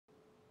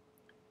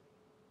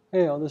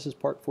Hey all, this is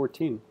part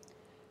 14,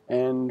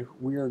 and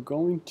we are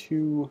going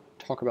to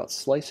talk about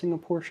slicing a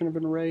portion of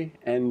an array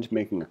and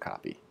making a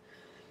copy.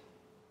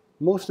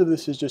 Most of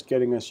this is just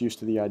getting us used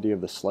to the idea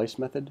of the slice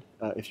method.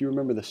 If you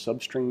remember the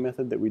substring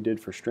method that we did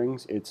for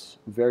strings, it's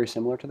very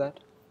similar to that.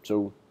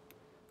 So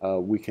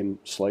we can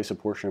slice a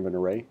portion of an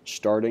array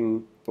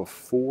starting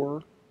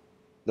before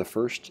the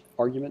first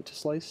argument to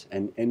slice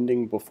and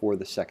ending before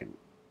the second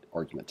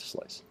argument to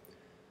slice.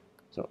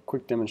 So a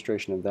quick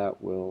demonstration of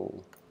that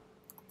will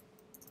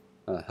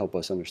help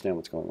us understand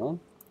what's going on.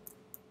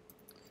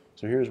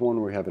 So here's one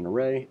where we have an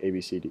array, A,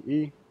 B, C, D,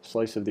 E,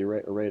 slice of the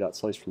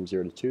array.slice from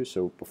 0 to 2,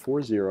 so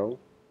before 0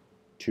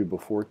 to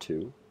before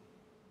 2.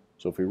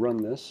 So if we run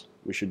this,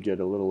 we should get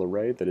a little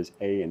array that is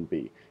A and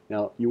B.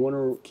 Now you want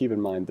to keep in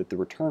mind that the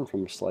return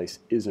from a slice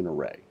is an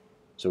array.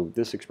 So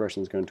this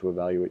expression is going to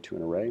evaluate to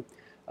an array,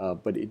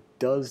 but it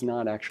does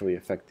not actually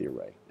affect the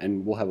array.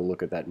 And we'll have a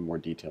look at that in more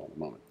detail in a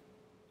moment.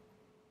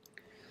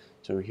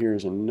 So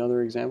here's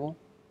another example.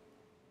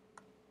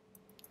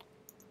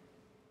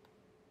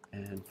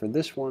 And for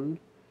this one,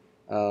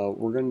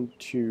 we're going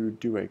to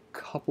do a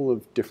couple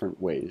of different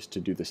ways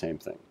to do the same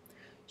thing.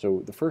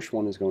 So the first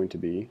one is going to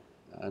be,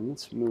 and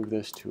let's move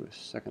this to a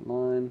second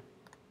line,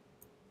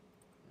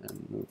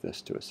 and move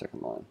this to a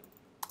second line.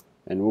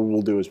 And what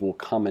we'll do is we'll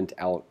comment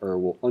out, or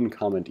we'll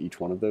uncomment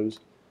each one of those.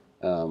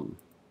 And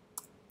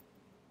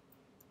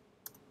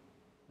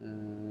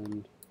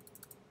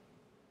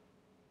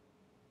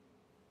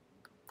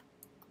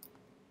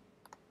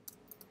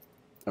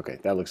okay,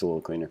 that looks a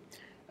little cleaner.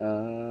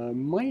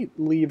 Might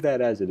leave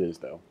that as it is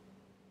though.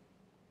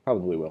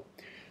 Probably will.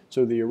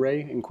 So the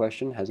array in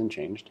question hasn't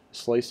changed.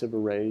 Slice of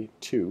array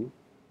 2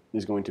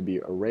 is going to be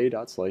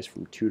array.slice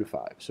from 2 to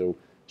 5. So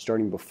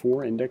starting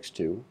before index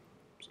 2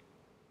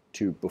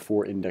 to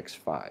before index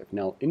 5.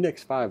 Now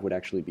index 5 would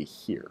actually be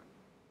here,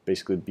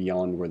 basically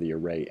beyond where the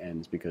array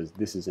ends, because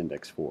this is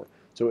index 4.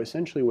 So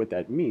essentially what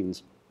that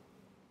means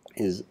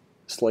is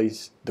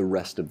slice the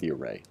rest of the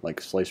array,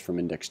 like slice from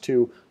index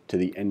 2 to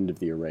the end of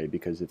the array,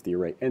 because if the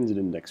array ends at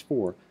index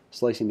 4,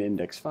 slicing to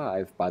index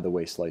 5, by the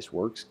way slice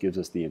works, gives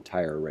us the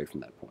entire array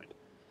from that point.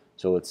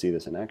 So let's see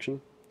this in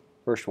action.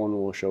 First one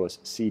will show us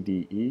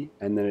CDE,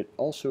 and then it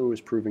also is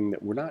proving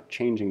that we're not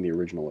changing the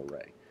original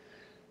array.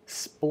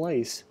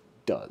 Splice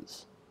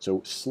does.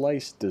 So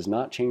slice does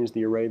not change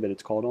the array that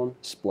it's called on,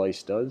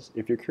 splice does.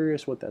 If you're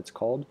curious what that's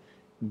called,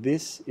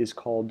 this is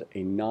called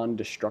a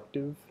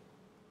non-destructive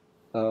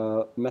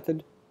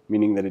method,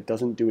 meaning that it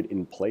doesn't do it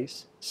in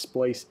place.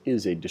 Splice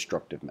is a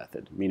destructive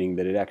method, meaning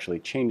that it actually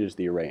changes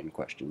the array in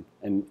question,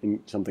 and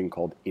in something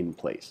called in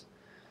place.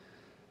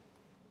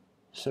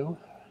 So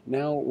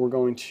now we're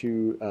going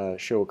to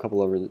show a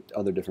couple of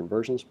other different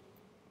versions.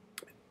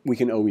 We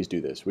can always do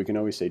this. We can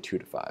always say 2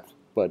 to 5.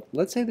 But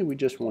let's say that we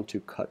just want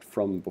to cut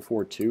from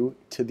before 2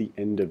 to the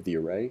end of the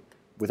array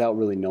without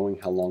really knowing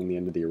how long the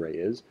end of the array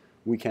is.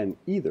 We can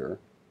either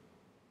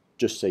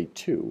just say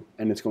 2,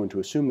 and it's going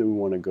to assume that we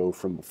want to go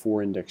from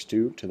before index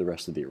 2 to the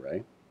rest of the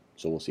array.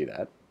 So we'll see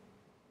that.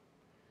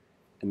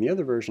 And the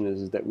other version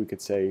is that we could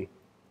say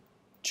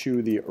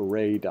to the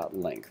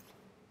array.length.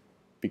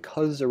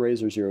 Because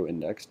arrays are 0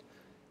 indexed,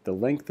 the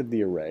length of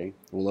the array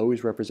will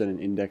always represent an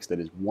index that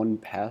is one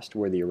past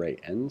where the array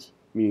ends,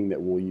 meaning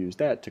that we'll use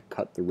that to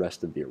cut the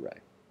rest of the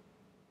array.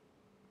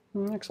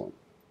 Excellent.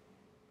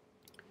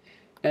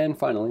 And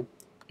finally,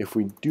 if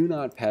we do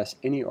not pass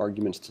any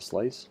arguments to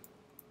slice,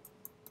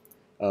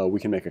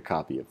 we can make a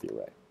copy of the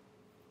array.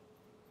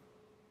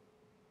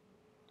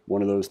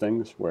 One of those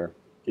things where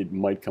it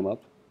might come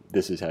up,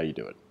 this is how you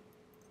do it.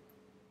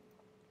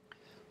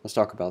 Let's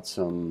talk about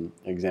some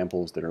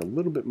examples that are a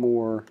little bit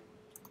more,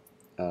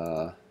 they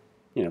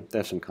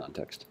have some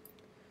context.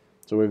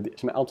 So we have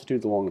some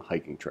altitudes along a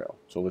hiking trail.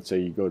 So let's say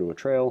you go to a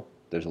trail,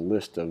 there's a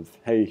list of,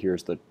 hey,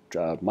 here's the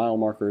mile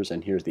markers,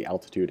 and here's the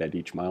altitude at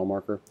each mile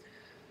marker.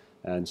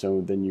 And so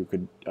then you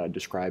could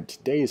describe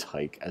today's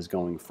hike as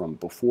going from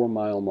before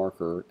mile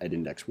marker at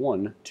index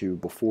 1 to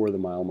before the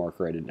mile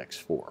marker at index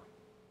 4.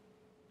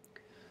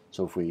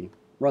 So if we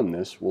run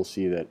this, we'll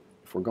see that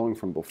if we're going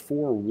from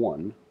before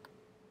 1,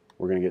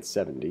 we're going to get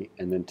 70,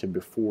 and then to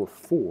before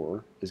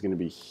 4 is going to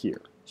be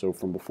here. So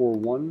from before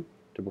 1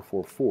 to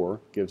before 4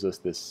 gives us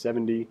this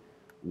 70,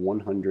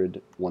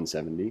 100,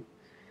 170.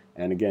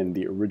 And again,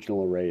 the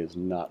original array is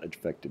not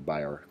affected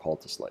by our call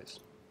to slice.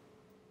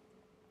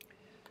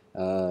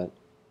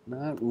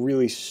 Not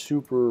really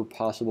super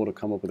possible to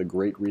come up with a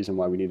great reason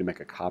why we need to make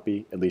a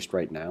copy, at least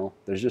right now.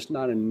 There's just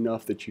not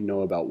enough that you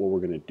know about what we're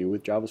going to do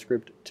with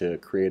JavaScript to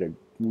create a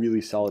really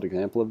solid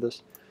example of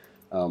this.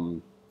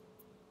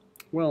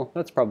 Well,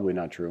 that's probably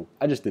not true.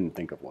 I just didn't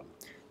think of one.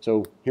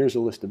 So here's a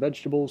list of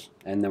vegetables,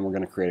 and then we're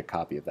going to create a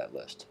copy of that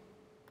list.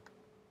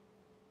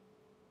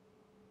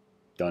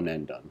 Done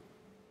and done.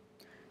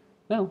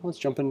 Now let's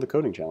jump into the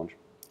coding challenge.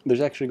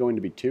 There's actually going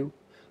to be two.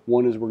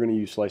 One is we're going to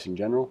use slice in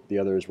general. The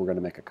other is we're going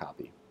to make a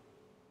copy.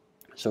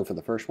 So for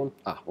the first one,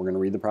 we're going to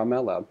read the problem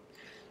out loud.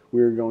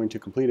 We're going to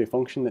complete a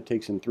function that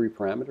takes in 3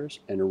 parameters,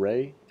 an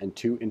array and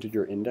 2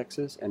 integer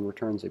indexes, and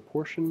returns a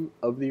portion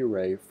of the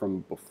array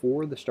from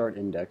before the start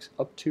index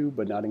up to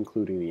but not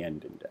including the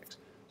end index.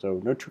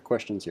 So no trick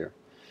questions here.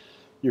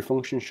 Your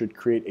function should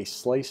create a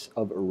slice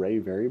of array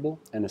variable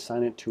and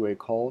assign it to a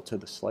call to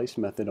the slice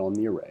method on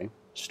the array,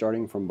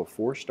 starting from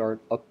before start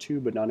up to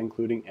but not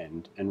including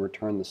end, and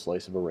return the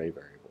slice of array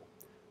variable.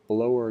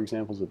 Below are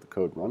examples of the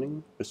code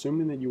running.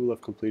 Assuming that you will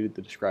have completed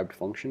the described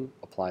function,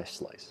 apply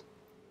slice.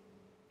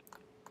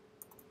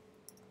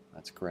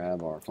 Let's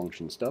grab our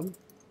function stub.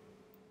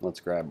 Let's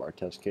grab our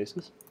test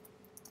cases.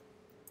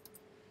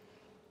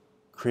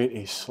 Create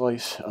a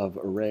slice of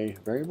array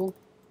variable.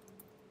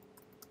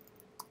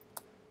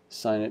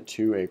 Assign it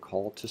to a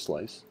call to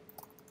slice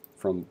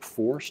from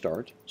before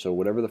start. So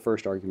whatever the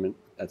first argument,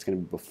 it's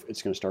going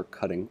to start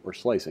cutting or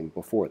slicing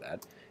before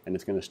that, and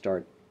it's going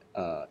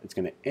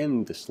to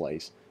end the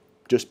slice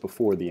just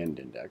before the end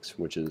index,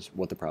 which is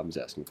what the problem's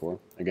asking for.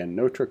 Again,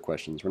 no trick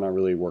questions. We're not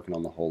really working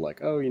on the whole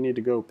like, oh, you need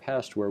to go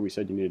past where we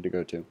said you needed to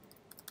go to.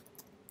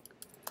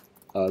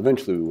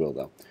 Eventually we will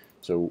though.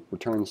 So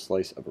return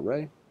slice of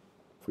array.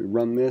 If we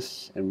run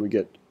this and we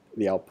get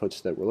the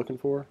outputs that we're looking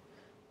for,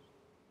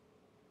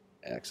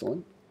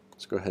 excellent.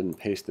 Let's go ahead and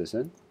paste this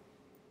in.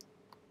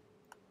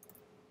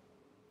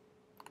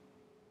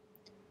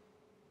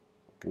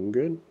 Looking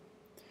good.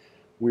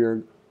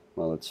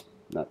 Well, let's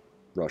not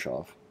rush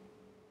off.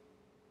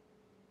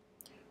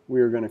 We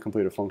are going to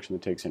complete a function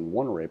that takes in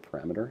 1 array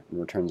parameter and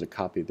returns a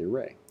copy of the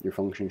array. Your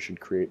function should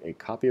create a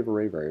copy of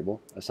array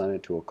variable, assign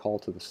it to a call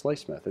to the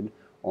slice method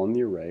on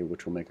the array,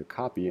 which will make a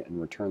copy and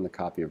return the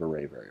copy of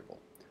array variable.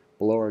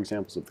 Below are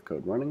examples of the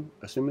code running.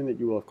 Assuming that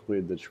you will have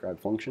completed the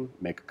described function,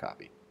 make a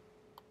copy.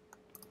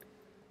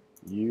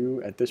 You,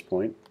 at this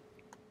point,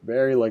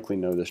 very likely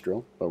know this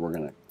drill, but we're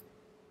going to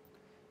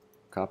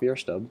copy our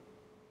stub,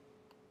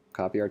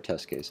 copy our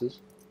test cases.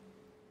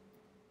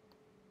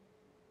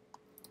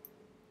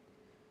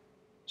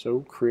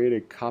 So create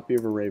a copy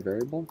of array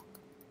variable,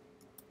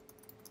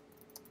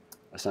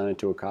 assign it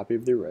to a copy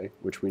of the array,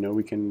 which we know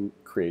we can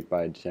create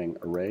by saying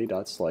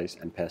array.slice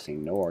and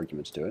passing no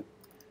arguments to it.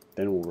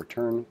 Then we'll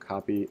return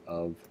copy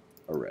of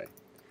array.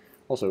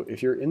 Also,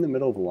 if you're in the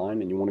middle of a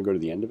line and you want to go to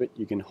the end of it,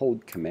 you can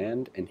hold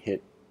Command and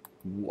hit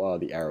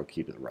the arrow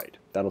key to the right.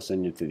 That'll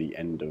send you to the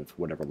end of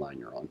whatever line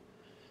you're on.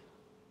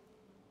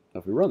 Now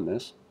if we run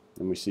this,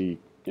 then we see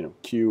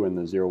Q and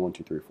the 0, 1,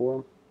 2, 3,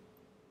 4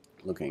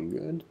 looking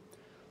good.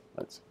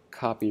 Let's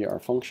copy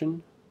our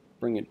function,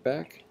 bring it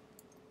back,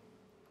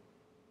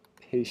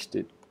 paste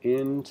it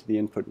into the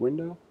input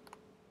window.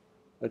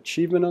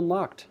 Achievement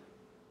unlocked.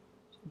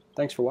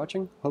 Thanks for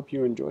watching. Hope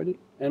you enjoyed it,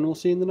 and we'll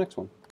see you in the next one.